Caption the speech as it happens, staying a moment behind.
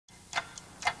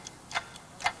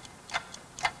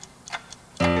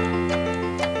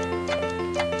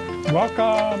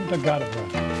Welcome to Gotta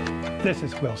Run. This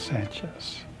is Will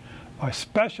Sanchez. My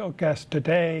special guest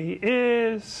today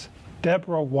is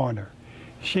Debora Warner.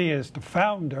 She is the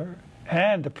founder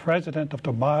and the president of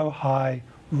the Mile High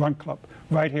Run Club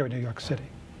right here in New York City.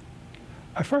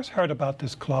 I first heard about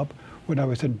this club when I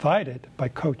was invited by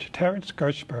Coach Terrence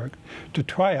Gershberg to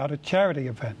try out a charity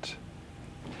event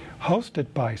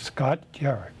hosted by Scott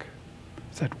Jurek.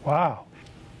 I said, wow,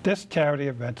 this charity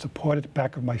event supported the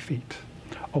back of my feet.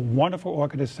 A wonderful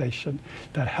organization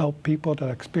that helps people that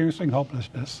are experiencing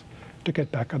homelessness to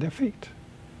get back on their feet.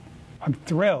 I'm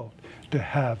thrilled to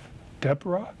have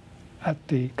Debora at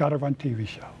the Gotta Run TV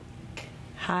show.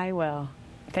 Hi, Will.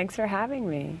 Thanks for having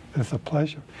me. It's a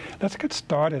pleasure. Let's get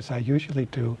started, as I usually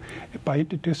do, by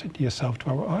introducing yourself to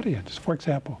our audience. For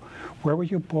example, where were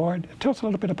you born? Tell us a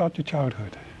little bit about your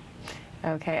childhood.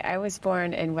 Okay, I was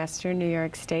born in western New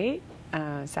York State,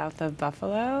 south of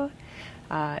Buffalo.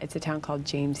 It's a town called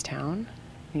Jamestown,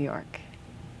 New York.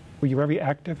 Were you very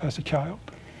active as a child?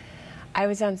 I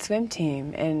was on swim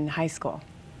team in high school.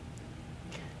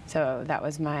 So that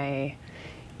was my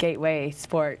gateway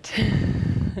sport,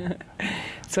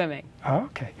 swimming. Oh,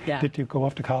 okay. Yeah. Did you go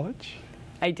off to college?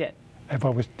 I did. And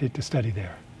what did you study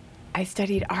there? I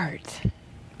studied art.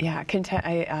 Yeah,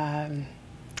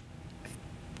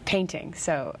 painting.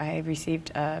 So I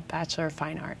received a Bachelor of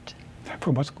Fine Art.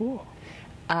 From what school?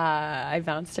 I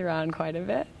bounced around quite a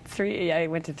bit. I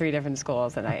went to 3 different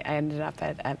schools, and I ended up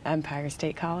at Empire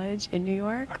State College in New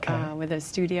York, okay. With a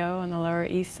studio on the Lower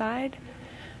East Side.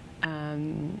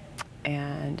 And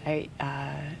I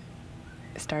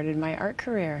started my art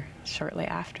career shortly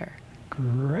after.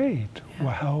 Great. Yeah.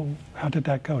 Well, how did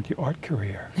that go, your art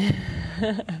career?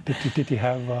 did you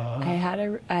have... I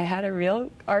had a real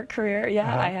art career,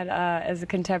 yeah. I had, as a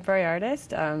contemporary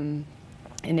artist,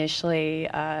 initially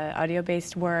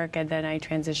audio-based work, and then I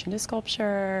transitioned to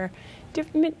sculpture,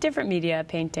 different media,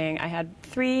 painting. I had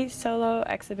 3 solo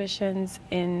exhibitions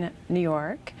in New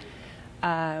York,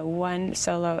 1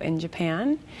 solo in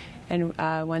Japan, and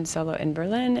 1 solo in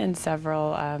Berlin, and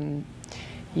several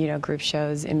group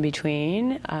shows in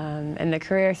between. And the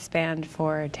career spanned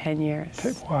for 10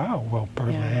 years. Wow, well,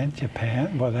 Berlin,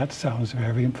 Japan, well, that sounds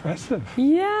very impressive.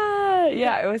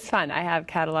 Yeah, it was fun. I have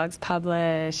catalogs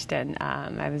published, and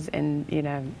I was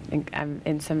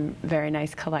in some very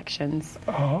nice collections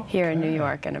here in New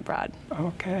York and abroad.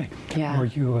 Okay. Yeah. Were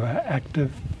you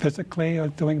active physically or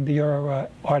doing your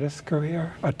artistic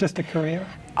career?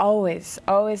 Always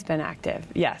been active,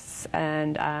 yes.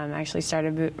 And actually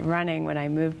started running when I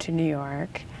moved to New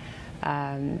York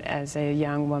as a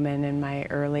young woman in my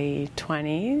early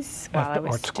 20s while I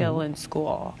was still in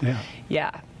school.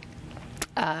 Yeah.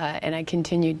 And I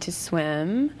continued to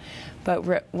swim, but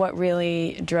what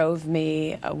really drove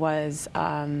me was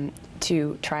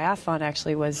to triathlon,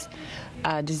 actually, was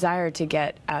a desire to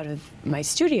get out of my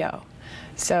studio.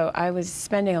 So I was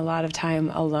spending a lot of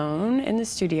time alone in the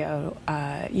studio,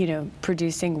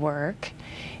 producing work.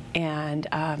 And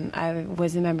I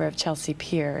was a member of Chelsea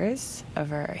Piers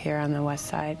over here on the west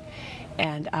side.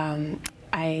 And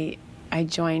I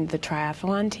joined the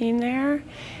triathlon team there,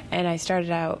 and I started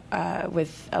out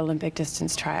with Olympic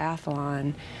distance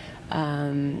triathlon,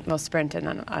 sprint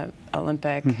and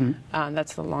Olympic. Mm-hmm.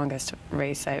 That's the longest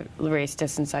race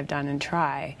distance I've done in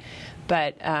tri.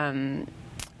 But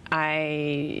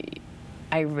I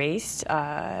raced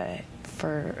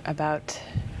for about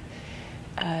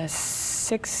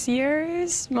 6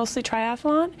 years, mostly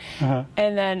triathlon,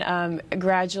 and then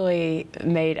gradually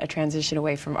made a transition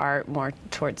away from art, more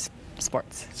towards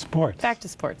sports. Back to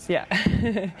sports, yeah.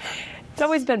 It's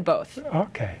always been both.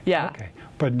 Okay. Yeah. Okay.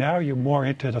 But now you're more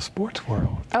into the sports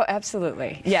world. Oh,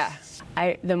 absolutely. Yeah.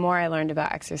 The more I learned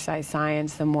about exercise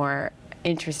science, the more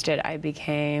interested I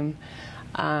became.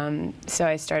 So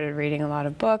I started reading a lot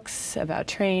of books about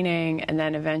training, and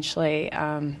then eventually,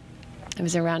 it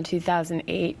was around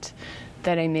 2008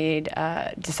 that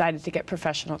I decided to get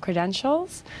professional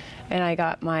credentials, and I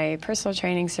got my personal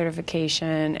training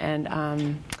certification and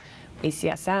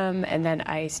ACSM, and then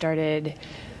I started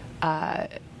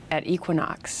at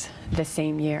Equinox the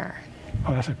same year.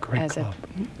 Oh, that's a great club.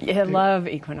 I love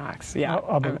Equinox, yeah.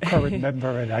 I'm a current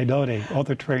member, and I know all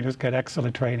the trainers get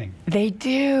excellent training. They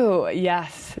do,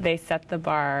 yes. They set the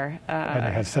bar. And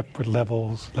they have separate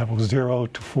levels, level 0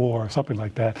 to 4, something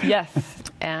like that. Yes,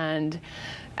 and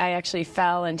I actually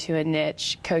fell into a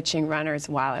niche coaching runners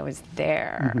while I was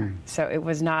there. Mm-hmm. So it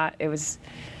was not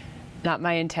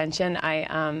my intention. I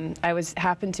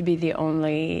happened to be the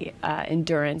only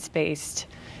endurance-based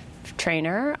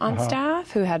trainer on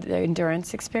staff who had the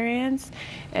endurance experience,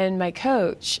 and my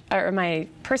coach, or my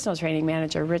personal training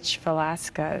manager, Rich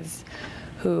Velasquez,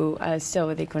 who is still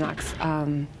with Equinox,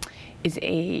 is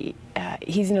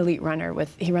he's an elite runner.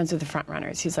 He runs with the front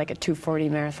runners. He's like a 240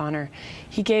 marathoner.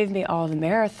 He gave me all the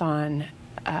marathon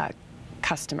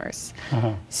customers.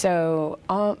 So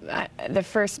my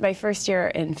first year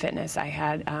in fitness, I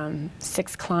had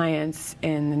 6 clients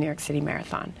in the New York City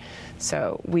Marathon.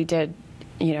 So we did,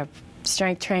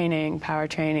 strength training, power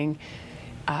training,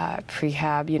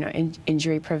 prehab,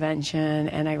 injury prevention,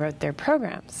 and I wrote their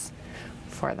programs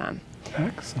for them.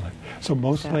 Excellent. So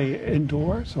mostly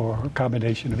indoors, or a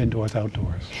combination of indoors,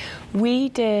 outdoors? We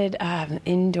did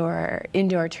indoor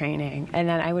training, and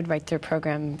then I would write their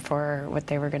program for what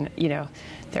they were going to,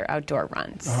 their outdoor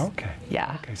runs. Oh, okay.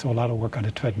 Yeah. Okay, so a lot of work on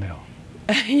the treadmill.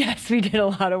 Yes, we did a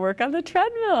lot of work on the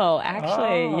treadmill,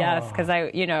 actually. Yes, because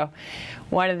I,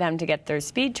 wanted them to get their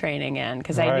speed training in,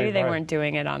 because I knew they weren't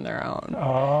doing it on their own.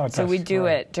 Oh, so we do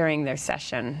it during their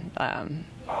session.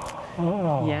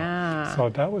 Yeah. So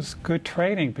that was good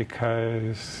training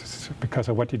because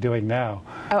of what you're doing now.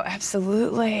 Oh,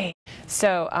 absolutely.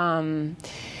 So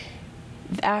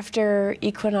after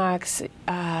Equinox,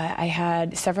 I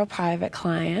had several private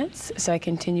clients, so I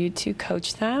continued to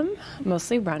coach them,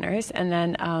 mostly runners, and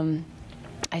then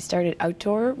I started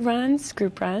outdoor runs,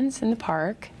 group runs in the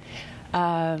park.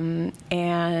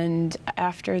 And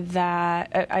after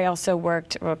that, I also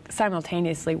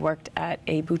simultaneously worked at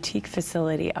a boutique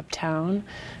facility uptown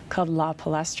called La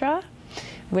Palestra,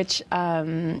 which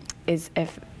it's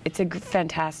a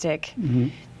fantastic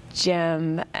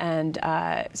gym, and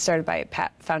founded by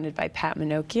Pat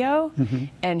Minocchio,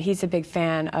 and he's a big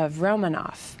fan of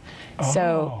Romanoff.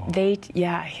 So they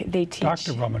teach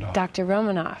Dr. Romanoff. Dr.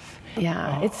 Romanoff.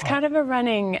 Yeah, it's kind of a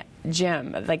running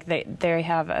gym. Like they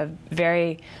have a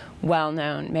very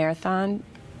well-known marathon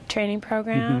training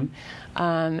program,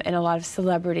 and a lot of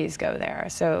celebrities go there.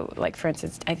 So, like for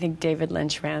instance, I think David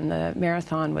Lynch ran the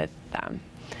marathon with them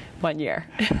one year.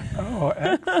 Oh,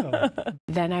 excellent.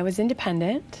 Then I was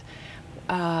independent,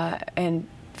 and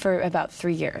for about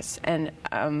 3 years, and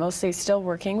mostly still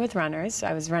working with runners.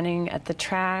 I was running at the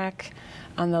track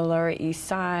on the Lower East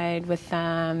Side with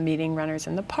them, meeting runners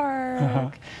in the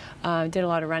park. Did a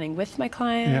lot of running with my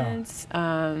clients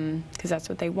because that's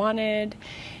what they wanted.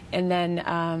 And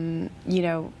then,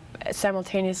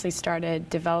 simultaneously started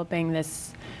developing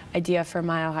this idea for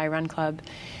Mile High Run Club,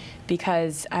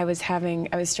 because I was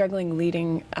struggling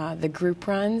leading the group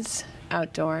runs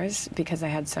outdoors because I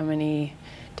had so many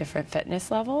different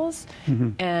fitness levels,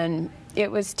 and it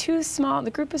was too small.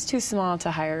 The group was too small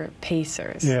to hire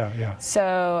pacers. Yeah.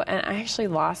 So, and I actually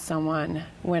lost someone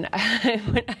when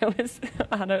I was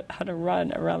on a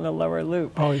run around the lower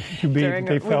loop. Oh, you mean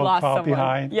they fell far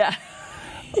behind? Yeah.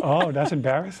 Oh, that's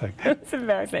embarrassing. It's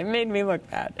embarrassing. It made me look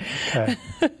bad. Okay.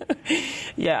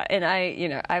 Yeah, and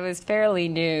I was fairly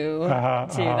new to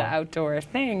the outdoor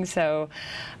thing, so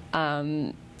so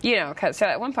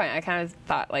at one point I kind of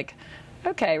thought, like,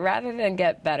 okay, rather than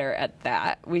get better at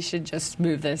that, we should just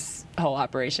move this whole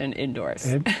operation indoors.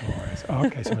 Indoors.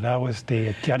 Okay, so that was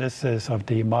the genesis of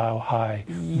the Mile High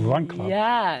Run Club.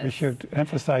 Yes. We should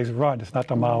emphasize run. It's not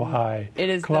the Mile High It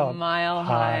is Club. the Mile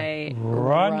High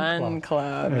Run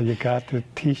Club. And you got the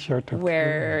T-shirt to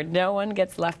where no one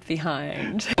gets left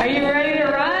behind. Are you ready to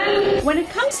run? When it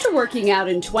comes to working out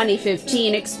in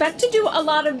 2015, expect to do a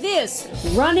lot of this,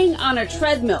 running on a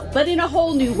treadmill, but in a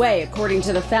whole new way, according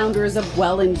to the founders of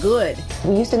Well and Good.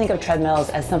 We used to think of treadmills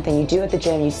as something you do at the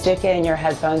gym, you stick it in your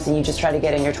headphones and you just try to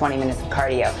get in your 20 minutes of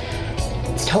cardio.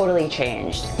 It's totally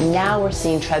changed. Now we're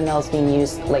seeing treadmills being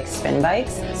used like spin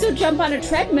bikes. So jump on a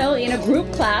treadmill in a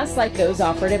group class like those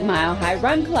offered at Mile High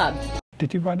Run Club.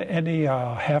 Did you run any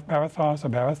half marathons or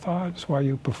marathons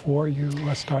before you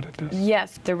started this?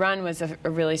 Yes, the run was a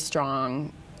really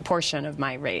strong portion of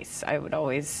my race. I would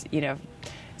always,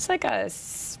 it's like a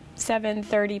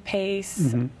 7:30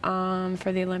 pace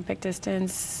for the Olympic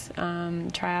distance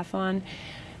triathlon.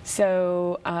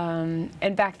 So,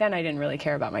 and back then I didn't really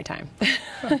care about my time.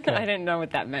 Okay. I didn't know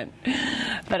what that meant,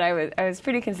 but I was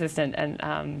pretty consistent.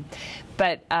 And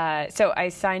so I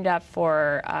signed up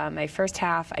for my first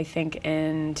half, I think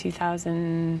in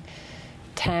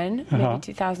 2010, maybe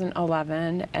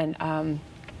 2011, and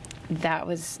that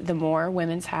was the Moore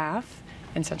Women's Half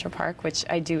in Central Park, which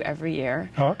I do every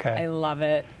year. Okay. I love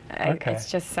it. Okay. It's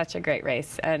just such a great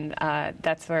race, and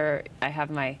that's where I have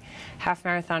my half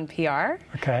marathon PR.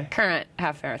 Okay. Current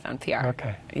half marathon PR.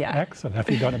 Okay. Yeah. Excellent. Have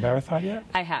you done a marathon yet?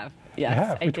 I have.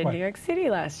 Yes, I did Which one? New York City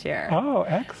last year. Oh,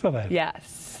 excellent.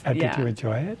 Yes. And yeah. did you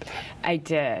enjoy it? I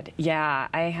did. Yeah,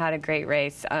 I had a great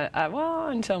race. Well,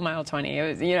 until mile 20, it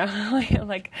was, you know,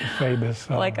 like Famous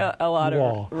like a lot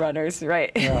wall. of runners,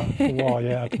 right? Yeah, the wall,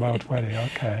 yeah, at mile 20,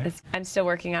 okay. I'm still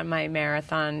working on my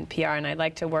marathon PR, and I'd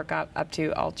like to work up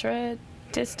to ultra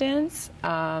distance.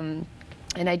 And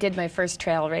I did my first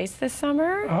trail race this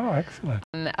summer. Oh, excellent.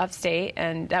 Upstate,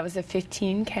 and that was a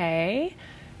 15K.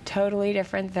 Totally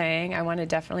different thing. I want to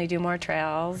definitely do more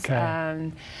trails.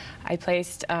 Okay. I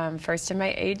placed first in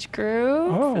my age group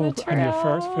for the trail. On your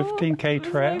first 15K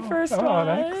trail? My first oh, one.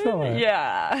 excellent.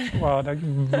 Yeah. Well, that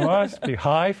must be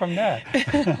high from that.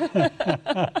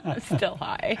 Still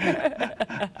high.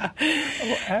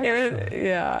 Excellent.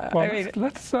 Yeah. Well, I mean,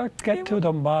 let's get to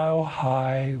the Mile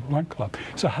High Run Club.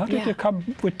 So how did you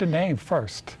come with the name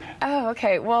first? Oh,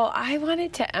 okay. Well, I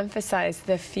wanted to emphasize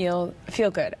the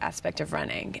feel-good aspect of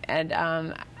running. And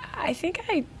I think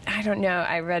I don't know,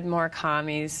 I read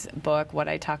Murakami's book, What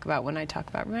I Talk About When I Talk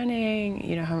About Running,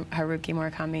 you know, Haruki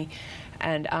Murakami.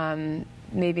 And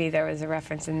maybe there was a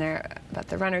reference in there about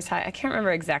the runner's high. I can't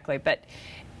remember exactly, but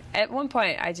at one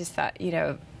point I just thought, you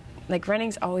know, like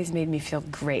running's always made me feel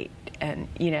great. And,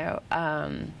 you know,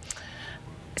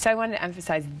 so I wanted to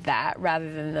emphasize that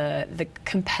rather than the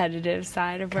competitive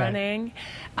side of running.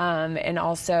 And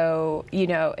also, you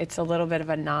know, it's a little bit of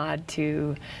a nod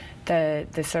to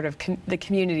the sort of the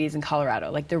communities in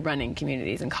Colorado, like the running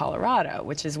communities in Colorado,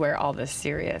 which is where all the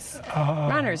serious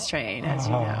runners train, as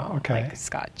you know, like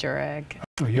Scott Jurek.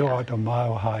 So you are the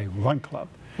Mile High Run Club.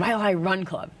 Mile High Run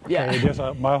Club. Yeah. Okay, there's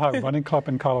a Mile High Running Club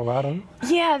in Colorado?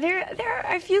 Yeah, there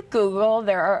are, if you Google,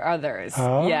 there are others.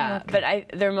 Oh, yeah, okay.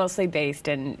 but they're mostly based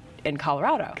in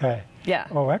Colorado. Okay. Yeah.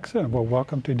 Oh, excellent. Well,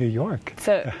 welcome to New York.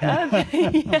 So,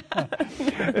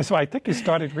 So I think you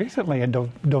started recently in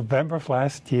November of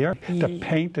last year. The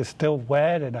paint is still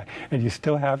wet, and you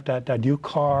still have that new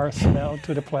car smell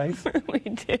to the place? We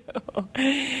do.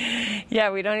 Yeah,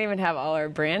 we don't even have all our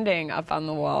branding up on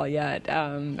the wall yet.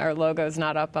 Our logo's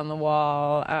not up on the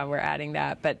wall. We're adding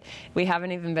that, but we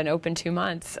haven't even been open 2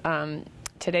 months.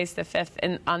 Today's the 5th,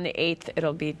 and on the 8th,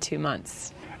 it'll be 2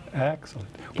 months. Excellent.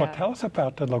 Well, tell us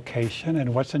about the location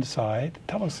and what's inside.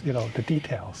 Tell us, you know, the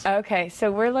details. Okay,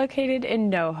 so we're located in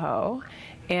NOHO,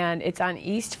 and it's on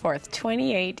East 4th,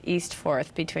 28 East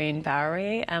 4th, between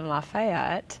Bowery and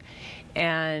Lafayette.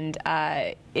 And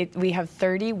we have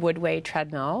 30 Woodway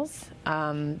treadmills.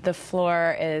 The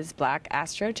floor is black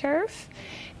AstroTurf.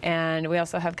 And we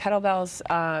also have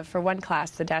kettlebells for one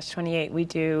class, the Dash 28. We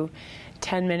do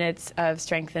 10 minutes of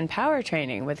strength and power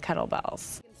training with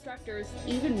kettlebells. Instructors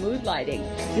even mood lighting.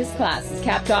 This class is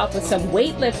capped off with some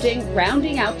weightlifting,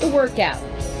 rounding out the workout.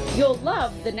 You'll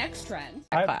love the next trend.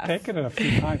 I've taken it a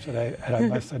few times, and I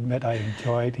must admit I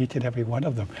enjoyed each and every one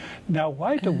of them. Now,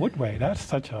 why the Woodway? That's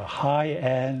such a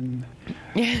high-end,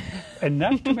 and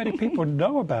not too many people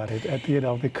know about it, you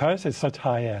know, because it's such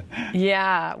high-end.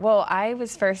 Yeah, well, I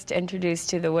was first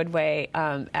introduced to the Woodway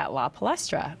at La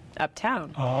Palestra,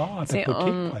 uptown. Oh, the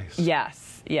boutique place. Yes.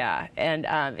 Yeah, and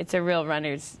it's a real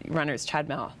runner's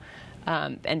treadmill,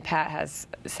 and Pat has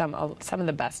some of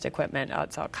the best equipment.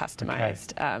 It's all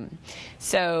customized. Okay.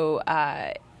 So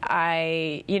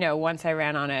you know, once I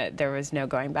ran on it, there was no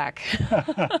going back.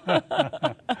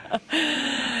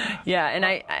 Yeah, and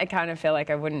I kind of feel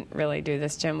like I wouldn't really do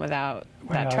this gym without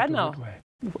that treadmill.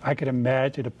 I could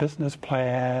imagine a business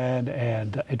plan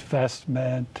and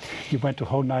investment. You went the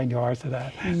whole 9 yards of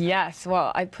that. Yes.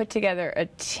 Well, I put together a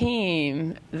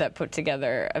team that put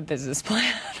together a business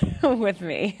plan with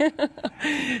me.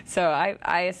 So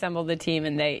I assembled the team,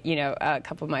 and they, you know, a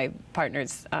couple of my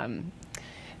partners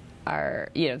are,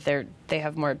 you know, they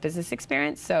have more business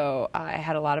experience. So I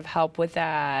had a lot of help with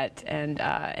that, and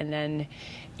then,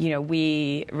 you know,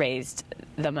 we raised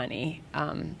the money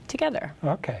together.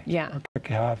 Okay. Yeah.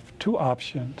 Okay, I have two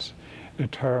options in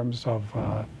terms of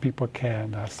people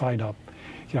can sign up.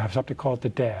 You have something called the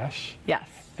Dash. Yes.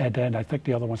 And then I think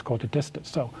the other one's called the Distance.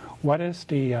 So what is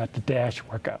the Dash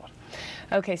workout?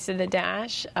 Okay, so the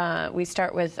Dash, we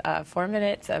start with 4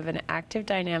 minutes of an active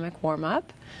dynamic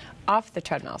warm-up off the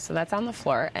treadmill. So that's on the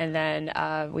floor. And then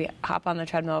we hop on the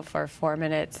treadmill for 4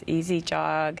 minutes, easy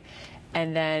jog,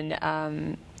 and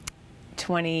then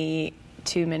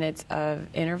 22 minutes of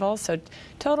intervals. So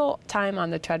total time on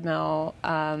the treadmill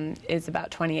is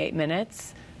about 28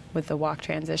 minutes with the walk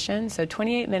transition. So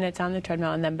 28 minutes on the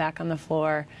treadmill and then back on the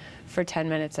floor for 10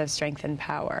 minutes of strength and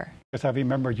power. Because I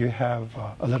remember you have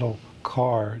a little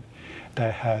card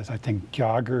that has, I think,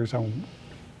 joggers on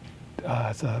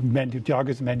menu,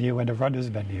 jogger's menu and a runner's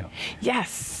menu. Yes.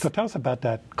 So tell us about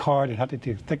that card and how did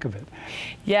you think of it?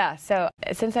 Yeah, so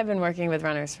since I've been working with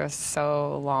runners for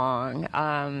so long,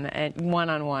 and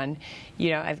one-on-one,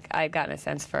 I've gotten a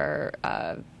sense for,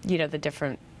 the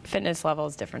different fitness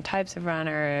levels, different types of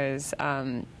runners,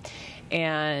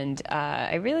 and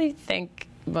I really think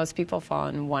most people fall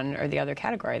in one or the other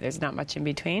category. There's not much in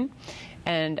between.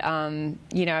 And,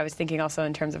 I was thinking also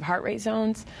in terms of heart rate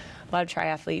zones. A lot of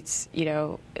triathletes,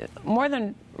 more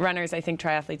than runners, I think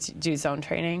triathletes do zone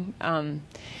training. And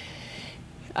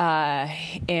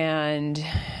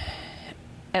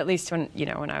at least when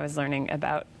I was learning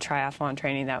about triathlon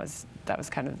training, that was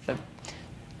kind of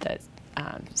the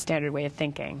standard way of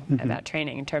thinking about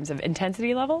training in terms of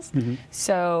intensity levels.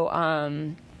 So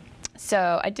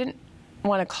I didn't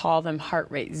want to call them heart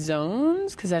rate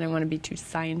zones because I didn't want to be too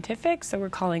scientific. So we're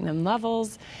calling them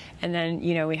levels. And then,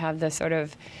 we have the sort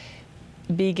of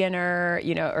beginner,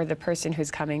 or the person who's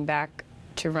coming back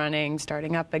to running,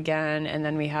 starting up again. And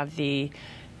then we have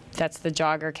that's the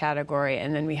jogger category,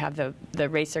 and then we have the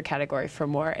racer category for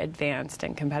more advanced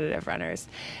and competitive runners.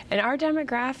 And our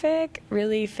demographic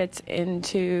really fits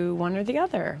into one or the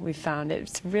other. We found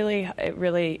it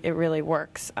really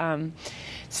works.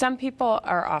 Some people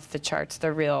are off the charts.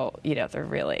 They're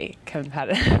really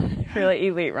competitive, really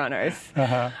elite runners.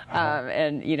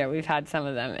 And we've had some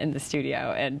of them in the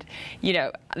studio. And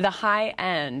the high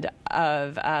end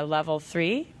of level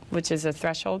 3, which is a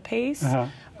threshold pace,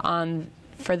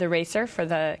 for the racer, for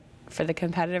the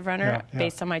competitive runner,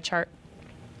 based on my chart,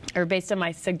 or based on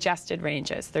my suggested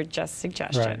ranges, they're just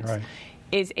suggestions,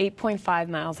 is 8.5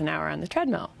 miles an hour on the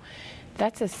treadmill.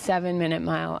 That's a 7-minute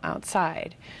mile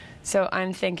outside. So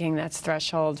I'm thinking that's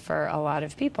threshold for a lot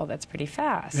of people. That's pretty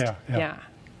fast.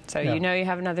 So you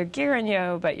have another gear in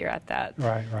you, but you're at that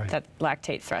that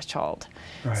lactate threshold.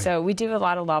 So we do a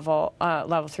lot of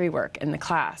level 3 work in the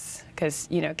class because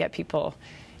get people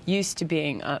used to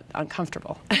being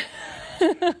uncomfortable.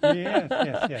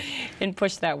 yes. And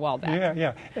push that wall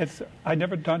back. I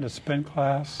never done a spin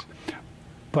class,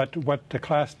 but what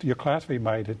your class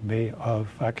reminded me of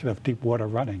deep water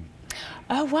running.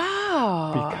 Oh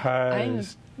wow! Because I'm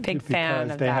a big fan of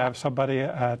that. Because they have somebody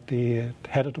at the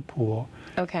head of the pool.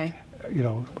 Okay.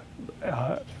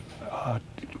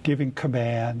 Giving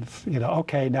commands,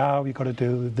 okay, now you're going to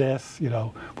do this,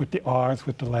 with the arms,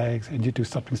 with the legs, and you do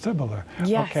something similar.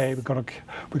 Yes. Okay, we're going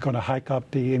to hike up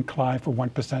the incline from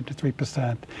 1% to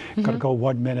 3%. Going to go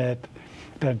 1 minute,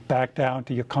 then back down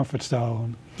to your comfort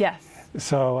zone. Yes.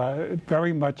 So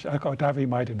very much that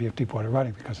reminded me of deep water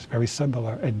running because it's very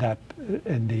similar in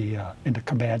the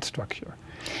command structure.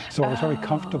 So I was very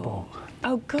comfortable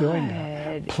doing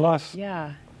that. Plus,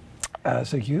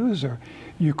 as a user,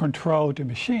 you control the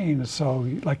machine. So,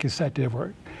 like you said, there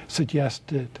were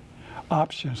suggested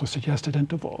options or suggested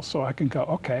intervals. So I can go,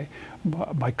 okay,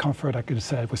 my comfort, I could have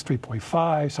said was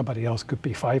 3.5. Somebody else could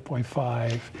be 5.5.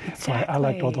 Exactly. So I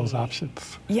liked all those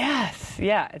options. Yes,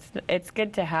 it's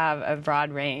good to have a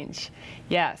broad range.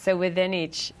 Yeah, so within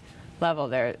each level,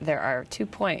 there are 2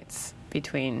 points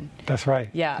between. That's right.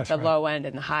 Yeah, that's the right. low end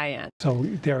and the high end. So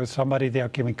there is somebody there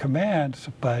giving commands,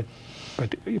 but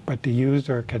the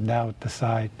user can now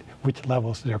decide which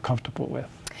levels they're comfortable with.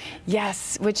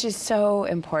 Yes, which is so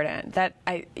important. That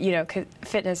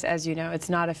fitness, as you know, it's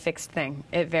not a fixed thing.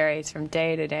 It varies from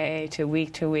day to day to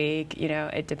week to week.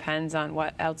 It depends on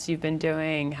what else you've been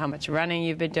doing, how much running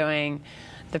you've been doing.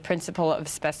 The principle of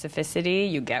specificity,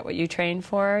 you get what you train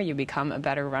for. You become a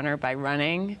better runner by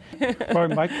running. Well,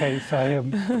 in my case, I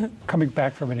am coming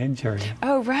back from an injury.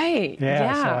 Oh, right.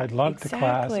 Yeah, so I love the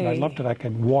class, and I love that I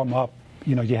can warm up.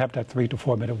 You have that 3 to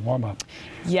 4 minute warm up.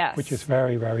 Yes. Which is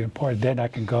very, very important. Then I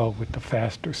can go with the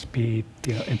faster speed,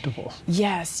 intervals.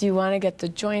 Yes, you want to get the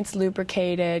joints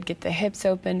lubricated, get the hips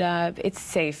opened up. It's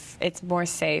safe. It's more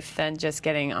safe than just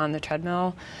getting on the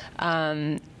treadmill.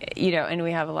 And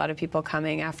we have a lot of people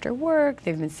coming after work.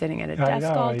 They've been sitting at a desk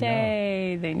all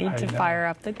day. They need to fire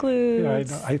up the glutes.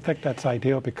 Yeah, I think that's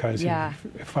ideal because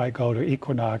if I go to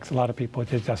Equinox, a lot of people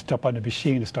just jump on the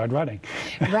machine and start running.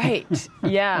 Right.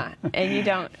 Yeah. And you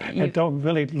don't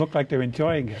really look like they're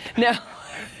enjoying it. No.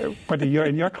 But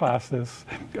in your classes,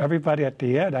 everybody at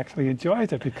the end actually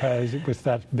enjoys it because it was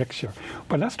that mixture.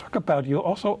 But let's talk about, you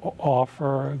also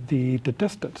offer the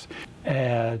distance.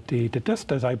 And the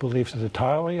distance, I believe, is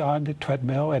entirely on the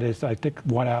treadmill. It is, I think,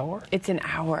 1 hour. It's an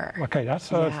hour. Okay, that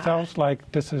sounds like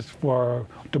this is for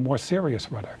the more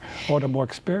serious runner or the more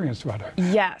experienced runner.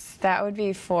 Yes, that would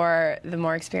be for the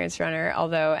more experienced runner,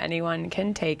 although anyone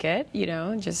can take it,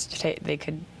 they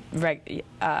could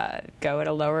go at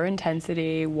a lower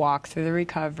intensity, walk through the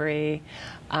recovery.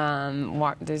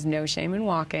 There's no shame in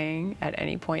walking at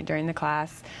any point during the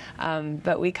class.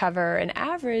 But we cover an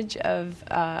average of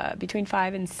between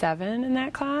 5 and 7 in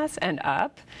that class and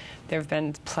up. There have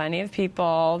been plenty of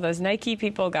people. Those Nike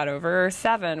people got over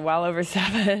 7, well over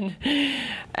 7.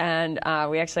 And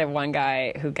we actually have one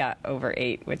guy who got over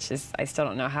 8, which is, I still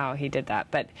don't know how he did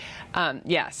that. But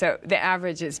yeah, so the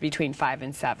average is between 5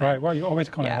 and 7. Right, well, you're always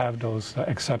going to have those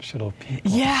exceptional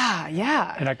people. Yeah,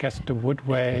 yeah. And I guess the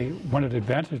Woodway, one of the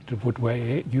advantages of the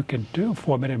Woodway, you can do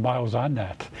 4-minute miles on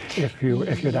that if you're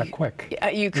that quick.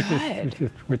 You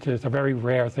could. Which is a very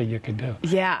rare thing you can do.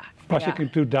 Yeah. Plus, you can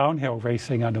do downhill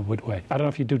racing on the Woodway. I don't know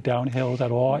if you do downhills at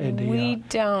all in the... We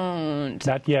don't.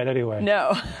 Not yet, anyway.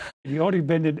 No. You've only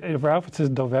been in Ralph since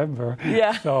November.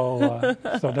 Yeah. So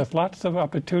there's lots of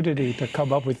opportunity to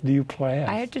come up with new plans.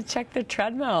 I have to check the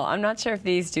treadmill. I'm not sure if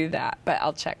these do that, but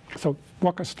I'll check. So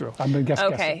walk us through. I'm going to guess.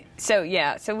 Okay. So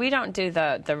yeah. So we don't do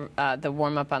the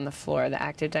warm up on the floor, the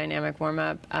active dynamic warm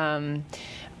up.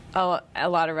 A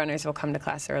lot of runners will come to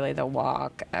class early. They'll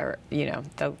walk, or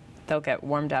they'll get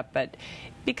warmed up, but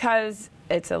because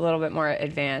it's a little bit more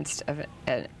advanced of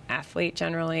an athlete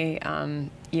generally, a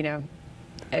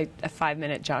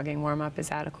 5-minute jogging warm-up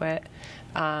is adequate.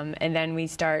 And then we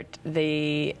start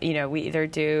we either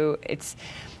do,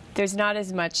 there's not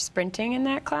as much sprinting in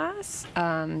that class,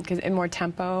 because in more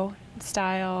tempo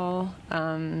style,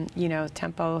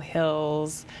 tempo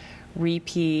hills,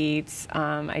 repeats.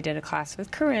 I did a class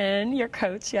with Corinne, your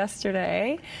coach,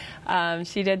 yesterday.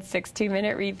 She did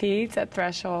 16-minute repeats at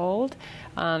threshold.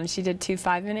 She did 2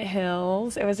 5-minute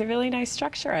hills. It was a really nice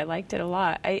structure. I liked it a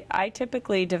lot. I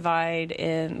typically divide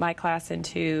in my class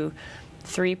into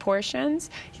 3 portions.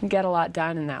 You can get a lot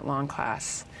done in that long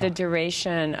class. The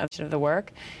duration of the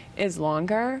work is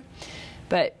longer,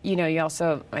 but you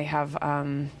also might have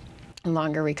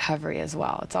longer recovery as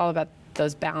well. It's all about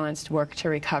those balanced work to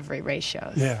recovery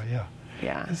ratios. Yeah.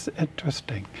 It's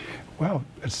interesting. Well,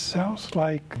 it sounds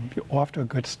like you're off to a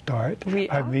good start.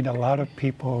 I mean, a lot of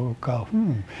people go,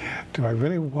 do I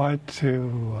really want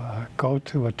to go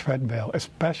to a treadmill?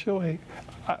 Especially,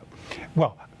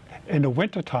 in the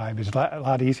wintertime, it's a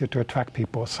lot easier to attract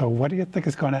people. So what do you think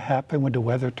is going to happen when the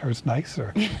weather turns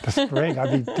nicer? The spring,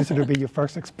 I mean, this will be your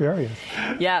first experience.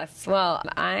 Yes, well,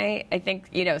 I think,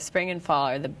 spring and fall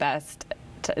are the best.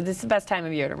 This is the best time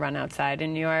of year to run outside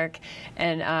in New York,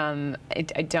 and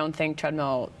I don't think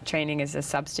treadmill training is a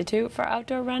substitute for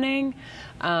outdoor running.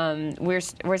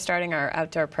 We're starting our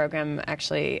outdoor program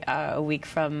actually a week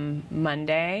from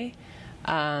Monday.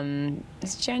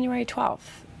 It's January 12th,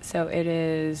 so it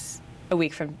is a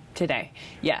week from today.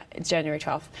 Yeah, it's January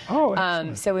 12th. Oh,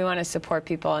 excellent. So we want to support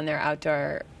people in their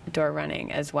outdoor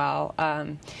running as well,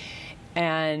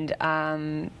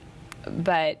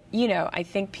 but, I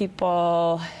think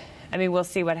people, we'll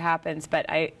see what happens, but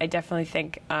I definitely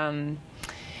think,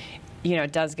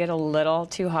 it does get a little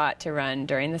too hot to run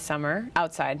during the summer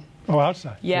outside. Oh,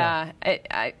 outside. Yeah.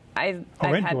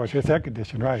 Indoors, it's air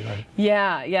conditioned, right.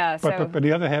 Yeah. But on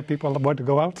the other hand, people want to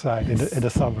go outside in the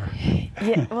summer.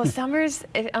 Yeah, well, summers,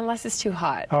 unless it's too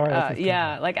hot. All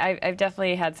right, like I've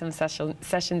definitely had some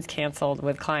sessions canceled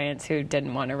with clients who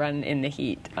didn't want to run in the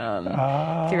heat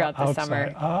throughout the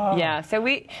summer. Yeah, so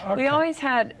we always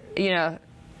had,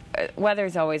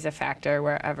 weather's always a factor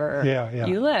wherever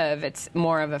you live. It's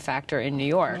more of a factor in New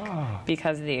York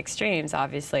because of the extremes,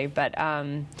 obviously. But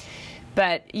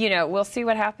we'll see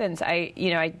what happens.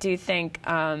 I do think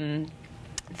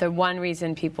the one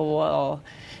reason people will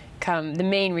come, the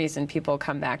main reason people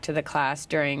come back to the class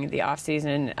during the off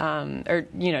season, or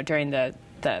during the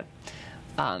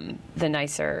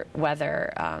nicer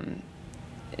weather.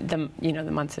 The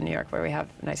months in New York where we have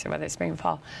nicer weather, spring and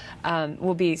fall,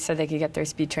 will be so they can get their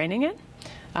speed training in,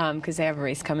 because they have a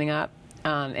race coming up,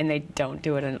 and they don't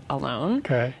do it alone.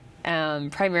 Okay.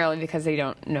 Primarily because they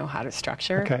don't know how to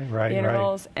structure the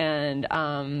intervals, and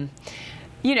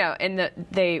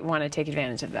they want to take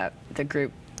advantage of the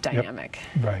group dynamic.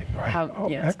 Yep. Right.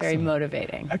 It's very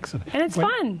motivating. Excellent. And it's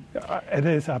fun. It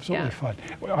is absolutely fun.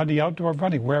 On the outdoor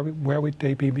running, where would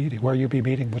they be meeting? Where you be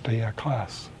meeting with the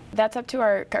class? That's up to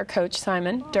our coach,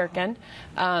 Simon Durkin.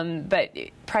 But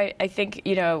I think,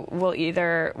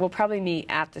 we'll probably meet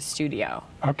at the studio.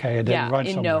 Okay, and then run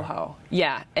somewhere. In NOHO.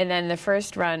 Yeah, and then the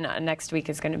first run next week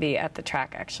is going to be at the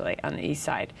track, actually, on the east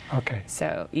side. Okay.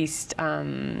 So East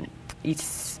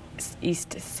 6th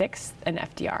and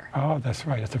FDR. Oh, that's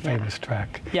right. It's a famous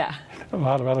track. Yeah. A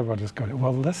lot of other runners go to.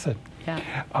 Well, listen. Yeah.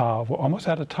 We're almost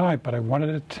out of time, but I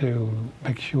wanted to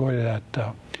make sure that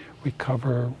we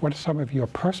cover what are some of your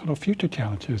personal future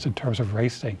challenges in terms of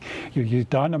racing. You've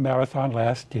done a marathon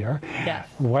last year. Yes.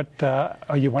 What,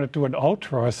 you want to do an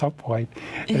ultra at some point.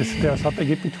 Is there something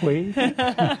in between?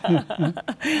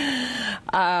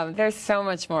 There's so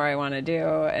much more I want to do.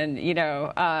 And, you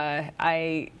know,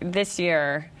 this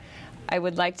year, I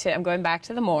would like to, I'm going back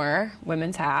to the more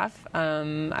women's half.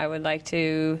 I would like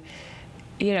to,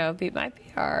 you know, beat my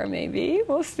PR maybe.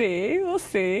 We'll see. We'll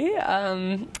see.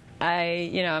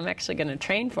 You know, I'm actually going to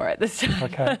train for it this time.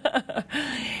 Okay.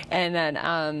 And then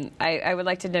I would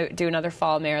like to do another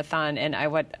fall marathon, and I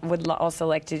would also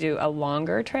like to do a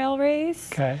longer trail race.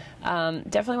 Okay.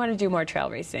 Definitely want to do more trail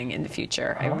racing in the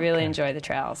future. I really enjoy the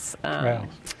trails. Trails.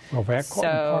 Well, Van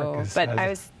Cortlandt Park is... But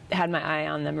I had my eye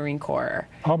on the Marine Corps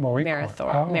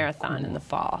marathon in the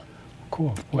fall.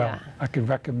 Cool. Well, I could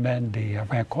recommend the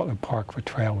Van Cortlandt Park for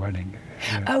trail running.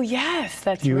 Oh, yes,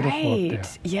 that's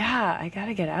right. Yeah, I got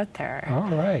to get out there. All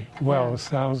right. Well, it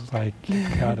sounds like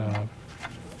you've got a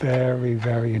very,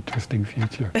 very interesting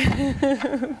future.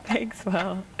 Thanks,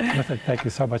 Will. Listen, thank you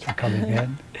so much for coming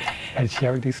in and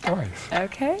sharing these stories.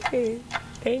 Okay.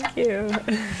 Thank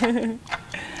you.